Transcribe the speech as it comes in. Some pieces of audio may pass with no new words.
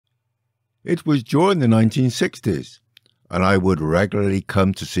It was during the 1960s, and I would regularly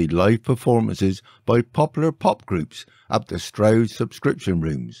come to see live performances by popular pop groups at the Stroud subscription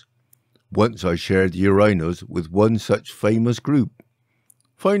rooms. Once I shared the urinals with one such famous group.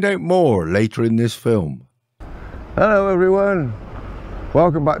 Find out more later in this film. Hello everyone,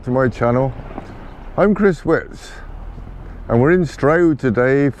 welcome back to my channel. I'm Chris Witts and we're in Stroud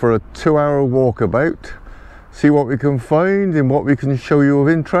today for a 2-hour walkabout. See what we can find and what we can show you of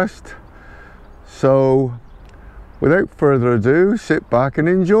interest. So without further ado, sit back and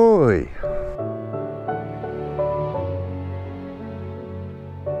enjoy.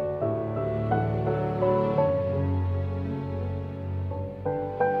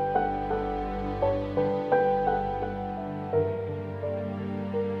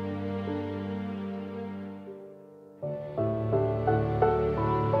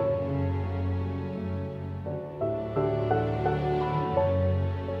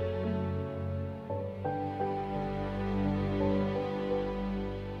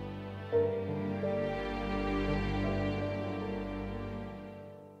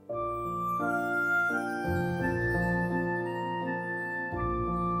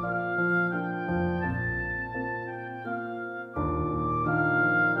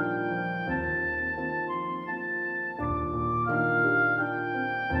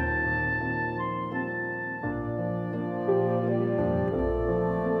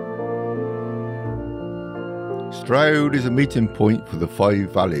 Stroud is a meeting point for the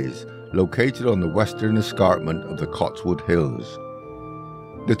Five Valleys, located on the western escarpment of the Cotswold Hills.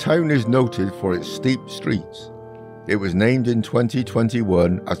 The town is noted for its steep streets. It was named in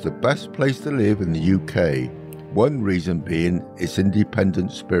 2021 as the best place to live in the UK, one reason being its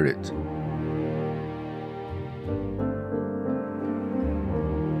independent spirit.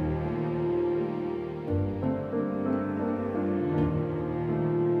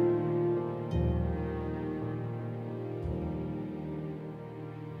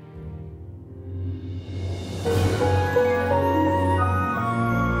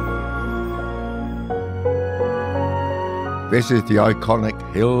 This is the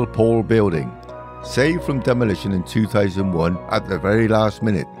iconic Hill Pole building, saved from demolition in 2001 at the very last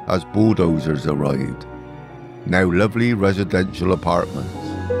minute as bulldozers arrived. Now lovely residential apartments.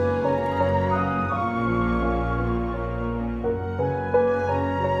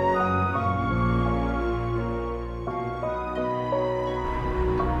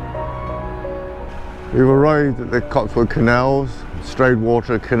 We've arrived at the Cotswold Canals, Stroud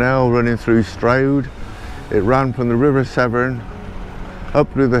Water Canal running through Stroud. It ran from the River Severn up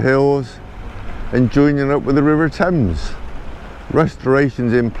through the hills and joining up with the River Thames.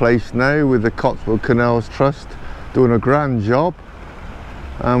 Restoration's in place now with the Cotswold Canals Trust doing a grand job,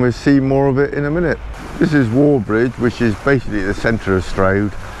 and we'll see more of it in a minute. This is Wallbridge, which is basically the centre of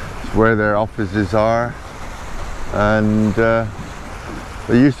Stroud. It's where their offices are, and there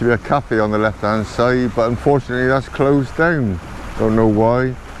used to be a cafe on the left hand side, but unfortunately that's closed down. Don't know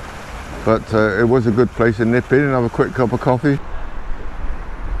why. But it was a good place to nip in and have a quick cup of coffee.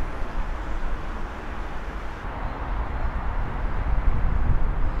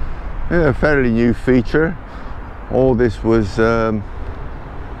 Yeah, a fairly new feature. All this was, dug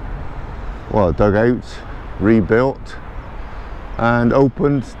out, rebuilt, and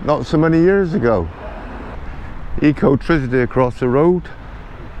opened not so many years ago. Ecotricity across the road.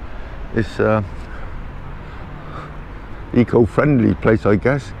 It's an eco-friendly place, I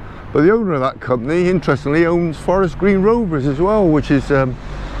guess. But the owner of that company, interestingly, owns Forest Green Rovers as well, which is a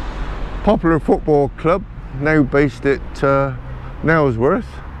popular football club, now based at Nailsworth.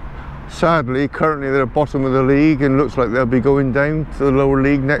 Sadly, currently they're bottom of the league and looks like they'll be going down to the lower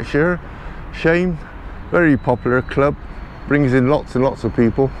league next year. Shame. Very popular club, brings in lots and lots of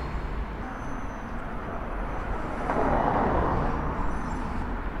people.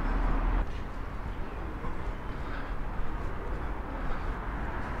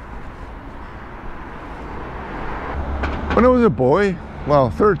 When I was a boy, well,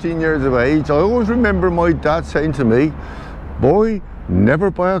 13 years of age, I always remember my dad saying to me, "Boy,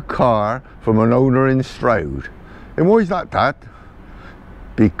 never buy a car from an owner in Stroud." And why is that, Dad?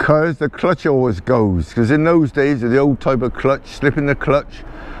 Because the clutch always goes. Because in those days, the old type of clutch, slipping the clutch,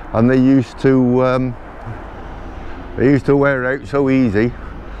 and they used to wear out so easy.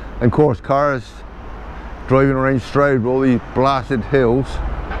 And of course, cars driving around Stroud with all these blasted hills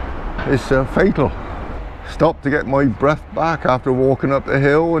is fatal. Stopped to get my breath back after walking up the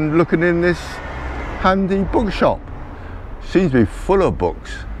hill and looking in this handy bookshop. Seems to be full of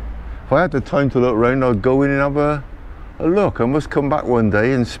books. If I had the time to look around, I'd go in and have a look. I must come back one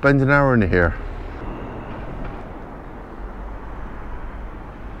day and spend an hour in here.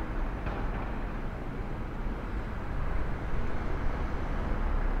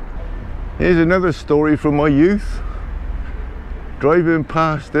 Here's another story from my youth. Driving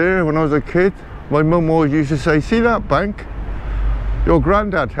past there when I was a kid, my mum always used to say, see that bank? Your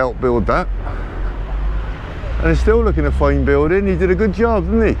granddad helped build that. And it's still looking a fine building. He did a good job,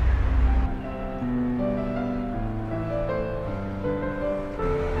 didn't he?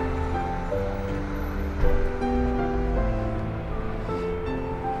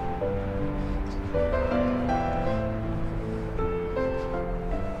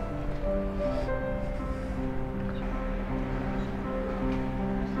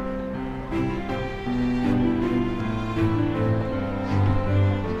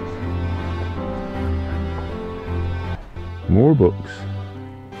 More books.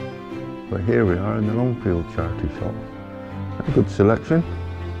 But here we are in the Longfield charity shop. A good selection.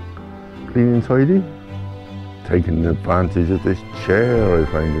 Clean and tidy. Taking advantage of this chair I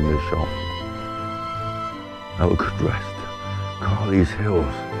found in this shop. Have a good rest. God, these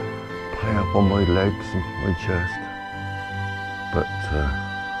hills play up on my legs and my chest. But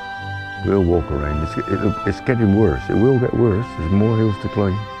we'll walk around. It's getting worse. It will get worse. There's more hills to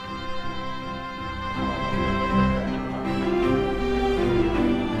climb.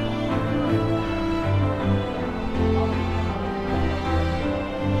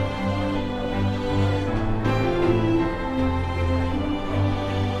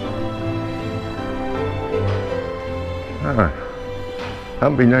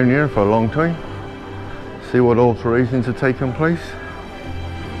 Haven't been down here for a long time. See what alterations are taking place.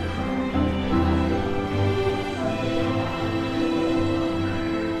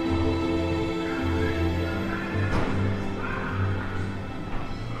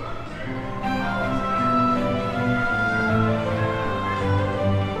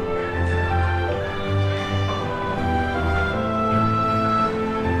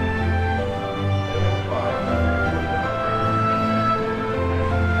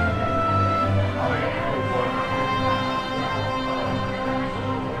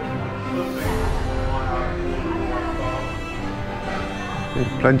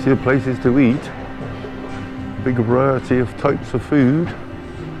 There's plenty of places to eat, a big variety of types of food.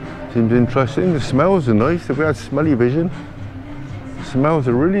 Seems interesting. The smells are nice. If we had smelly vision, the smells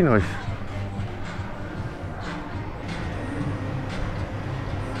are really nice.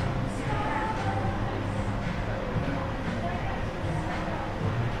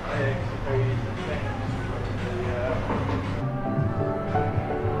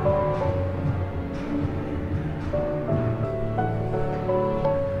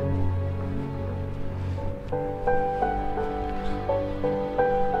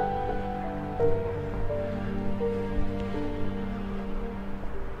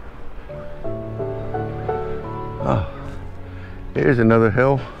 Here's another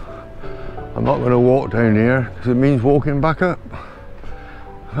hill. I'm not going to walk down here because it means walking back up.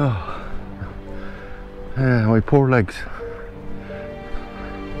 Oh. Yeah, my poor legs.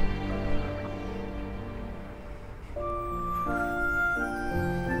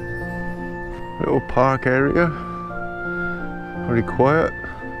 Little park area, very quiet.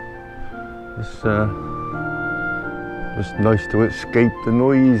 It's just nice to escape the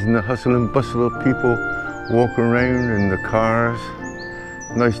noise and the hustle and bustle of people walking around in the cars.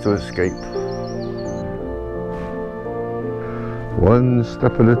 Nice to escape. One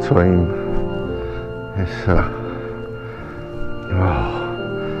step at a time. It's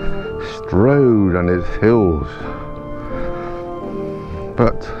Stroud and its hills,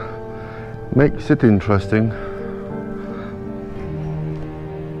 but makes it interesting.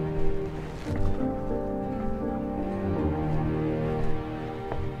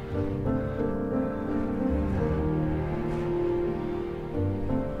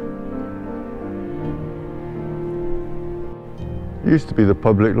 Used to be the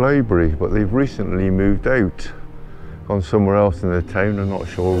public library, but they've recently moved out, gone somewhere else in the town. I'm not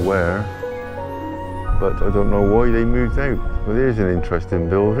sure where, but I don't know why they moved out. But there's an interesting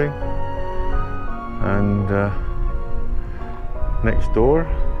building, and next door,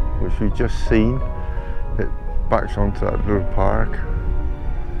 which we've just seen, it backs onto that little park.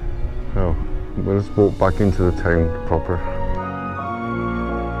 So we'll just walk back into the town proper.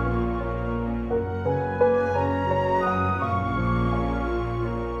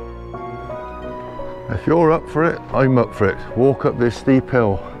 If you're up for it, I'm up for it. Walk up this steep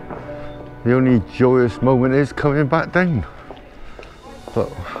hill. The only joyous moment is coming back down.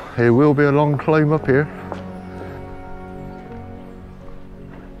 But it will be a long climb up here.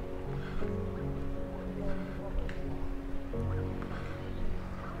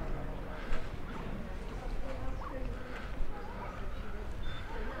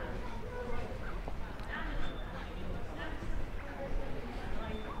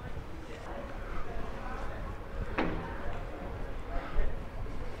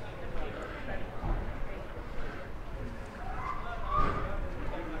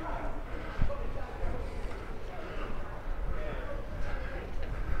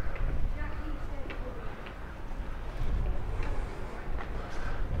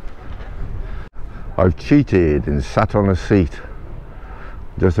 I've cheated and sat on a seat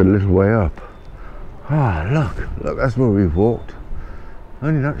just a little way up. Ah, look, that's where we've walked.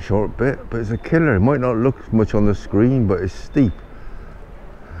 Only that short bit, but it's a killer. It might not look much on the screen, but it's steep.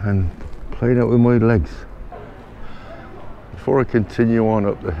 And playing out with my legs. Before I continue on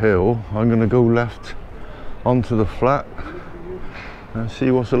up the hill, I'm going to go left onto the flat and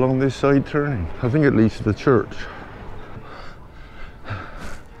see what's along this side turning. I think it leads to the church.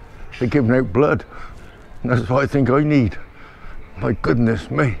 They're giving out blood. And that's what I think I need. My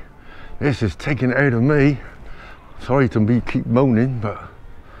goodness me, this is taking it out of me. Sorry to keep moaning, but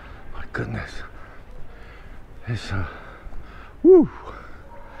my goodness. It's woo.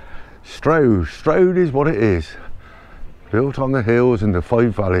 Stroud is what it is. Built on the hills in the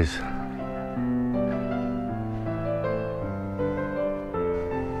Five Valleys.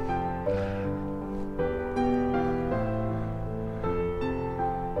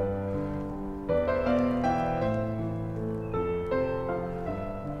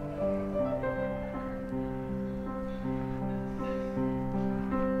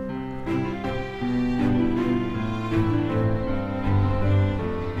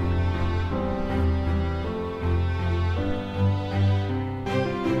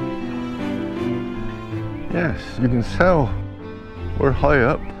 Yes, you can tell we're high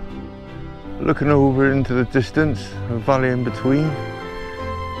up, looking over into the distance, a valley in between.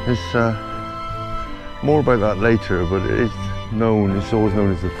 There's more about that later, but it is known, it's always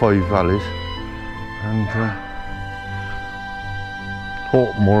known as the Five Valleys, and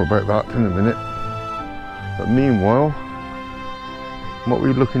talk more about that in a minute. But meanwhile, what are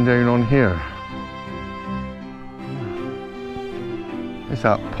we looking down on here? It's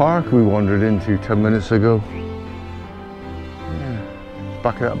that park we wandered into 10 minutes ago. Yeah,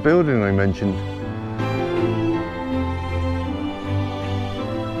 back of that building I mentioned.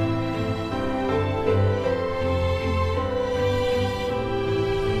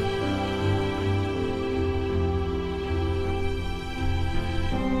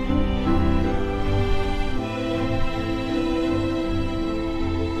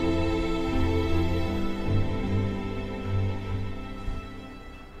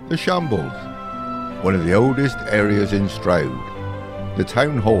 The Shambles, one of the oldest areas in Stroud. The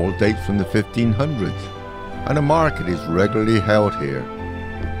town hall dates from the 1500s, and a market is regularly held here.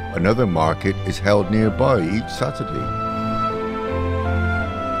 Another market is held nearby each Saturday.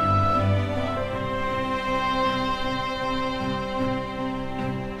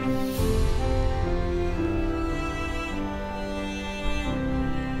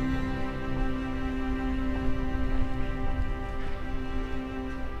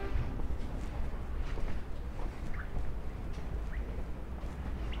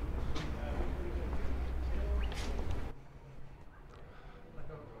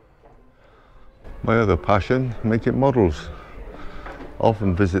 My other passion, making models.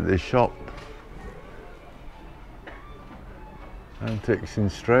 Often visit this shop. Antiques in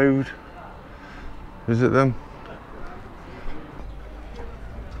Stroud. Visit them.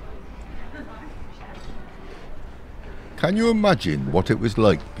 Can you imagine what it was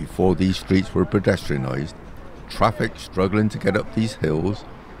like before these streets were pedestrianised? Traffic struggling to get up these hills?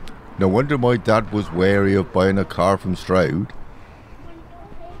 No wonder my dad was wary of buying a car from Stroud.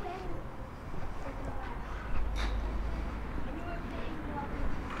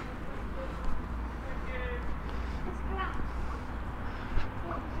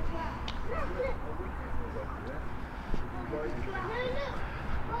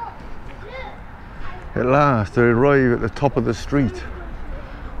 At last I arrive at the top of the street.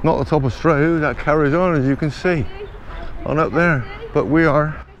 Not the top of Stroud, that carries on as you can see, on up there. But we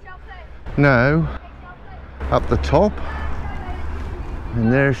are now at the top,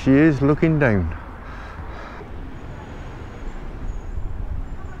 and there she is looking down.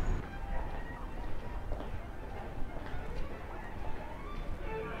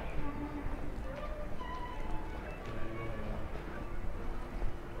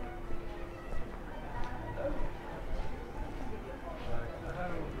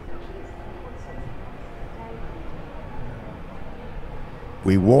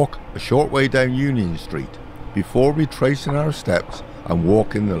 We walk a short way down Union Street before retracing our steps and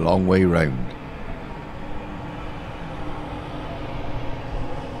walking the long way round.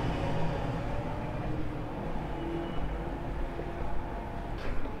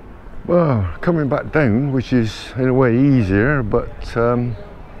 Well, coming back down, which is in a way easier, but we're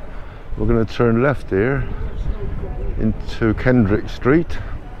going to turn left here into Kendrick Street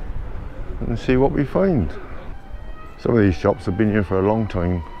and see what we find. Some of these shops have been here for a long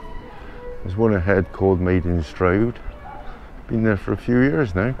time. There's one ahead called Made in Stroud. Been there for a few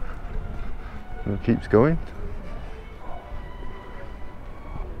years now. And it keeps going.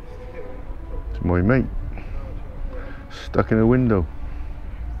 It's my mate, stuck in a window.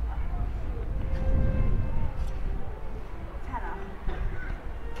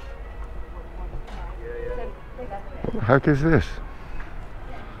 What the heck is this?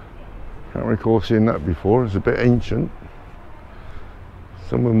 Can't recall seeing that before. It's a bit ancient.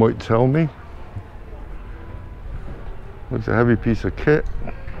 Someone might tell me. Looks a heavy piece of kit.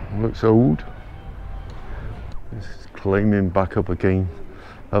 Looks old. It's climbing back up again.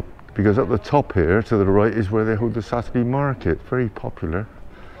 Up because at the top here to the right is where they hold the Saturday market. Very popular.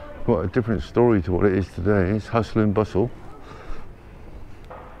 What a different story to what it is today. It's hustle and bustle.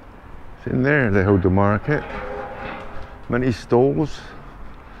 It's in there they hold the market. Many stalls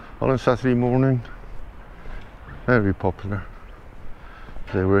on a Saturday morning. Very popular.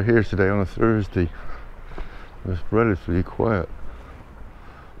 They were here today on a Thursday. It was relatively quiet.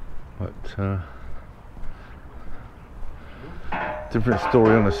 But different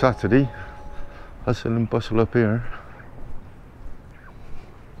story on a Saturday. Hustle and bustle up here.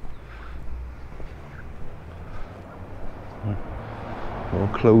 All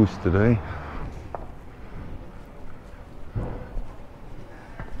closed today.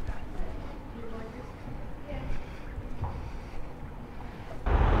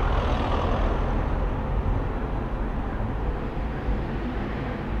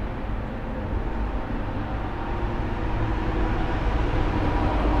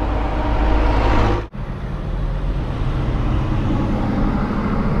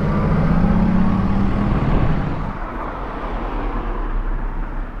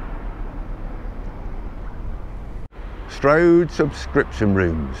 Stroud subscription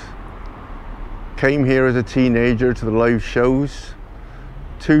rooms. Came here as a teenager to the live shows.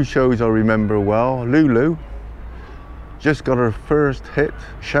 2 shows I remember well. Lulu just got her first hit,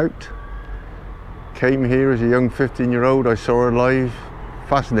 Shout. Came here as a young 15-year-old. I saw her live.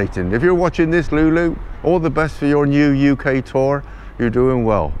 Fascinating. If you're watching this, Lulu, all the best for your new UK tour. You're doing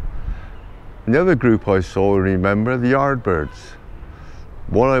well. And the other group I saw and remember, the Yardbirds.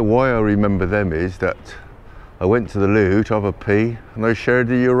 Why I remember them is that I went to the loo to have a pee and I shared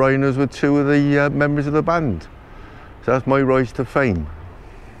the urinals with 2 of the members of the band. So that's my rise to fame.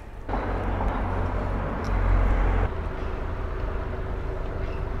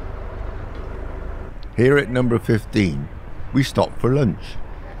 Here at number 15, we stopped for lunch.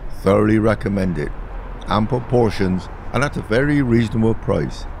 Thoroughly recommend it. Ample portions and at a very reasonable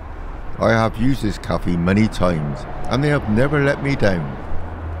price. I have used this cafe many times and they have never let me down.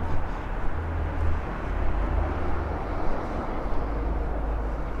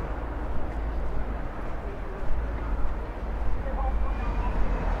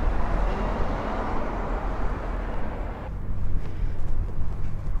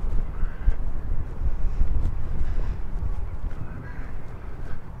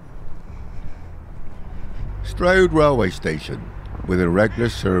 Stroud railway station with a regular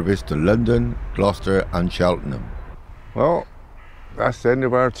service to London, Gloucester and Cheltenham. Well, that's the end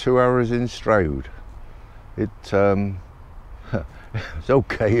of our 2 hours in Stroud. It's okay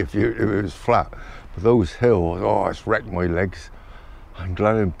if it was flat, but those hills, oh, it's wrecked my legs. I'm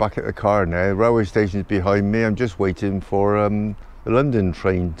glad I'm back at the car now. The railway station's behind me. I'm just waiting for the London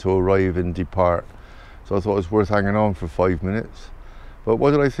train to arrive and depart. So I thought it was worth hanging on for 5 minutes. But what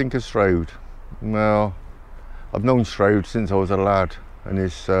did I think of Stroud? Well, I've known Stroud since I was a lad, and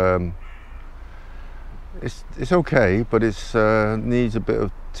it's okay, but it's needs a bit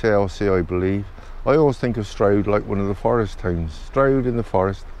of TLC, I believe. I always think of Stroud like one of the forest towns. Stroud in the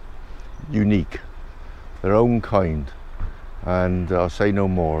forest, unique, their own kind, and I'll say no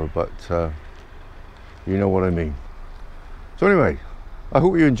more, but you know what I mean. So anyway, I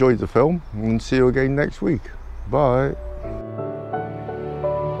hope you enjoyed the film, and see you again next week. Bye.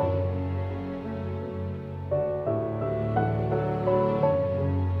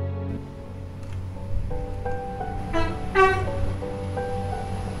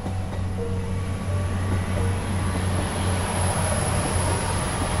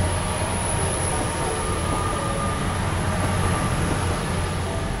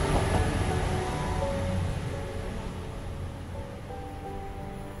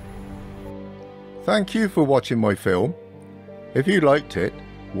 Thank you for watching my film. If you liked it,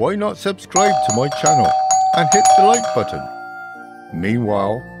 why not subscribe to my channel and hit the like button.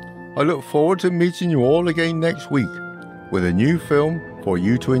 Meanwhile, I look forward to meeting you all again next week with a new film for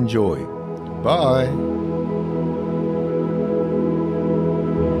you to enjoy. Bye.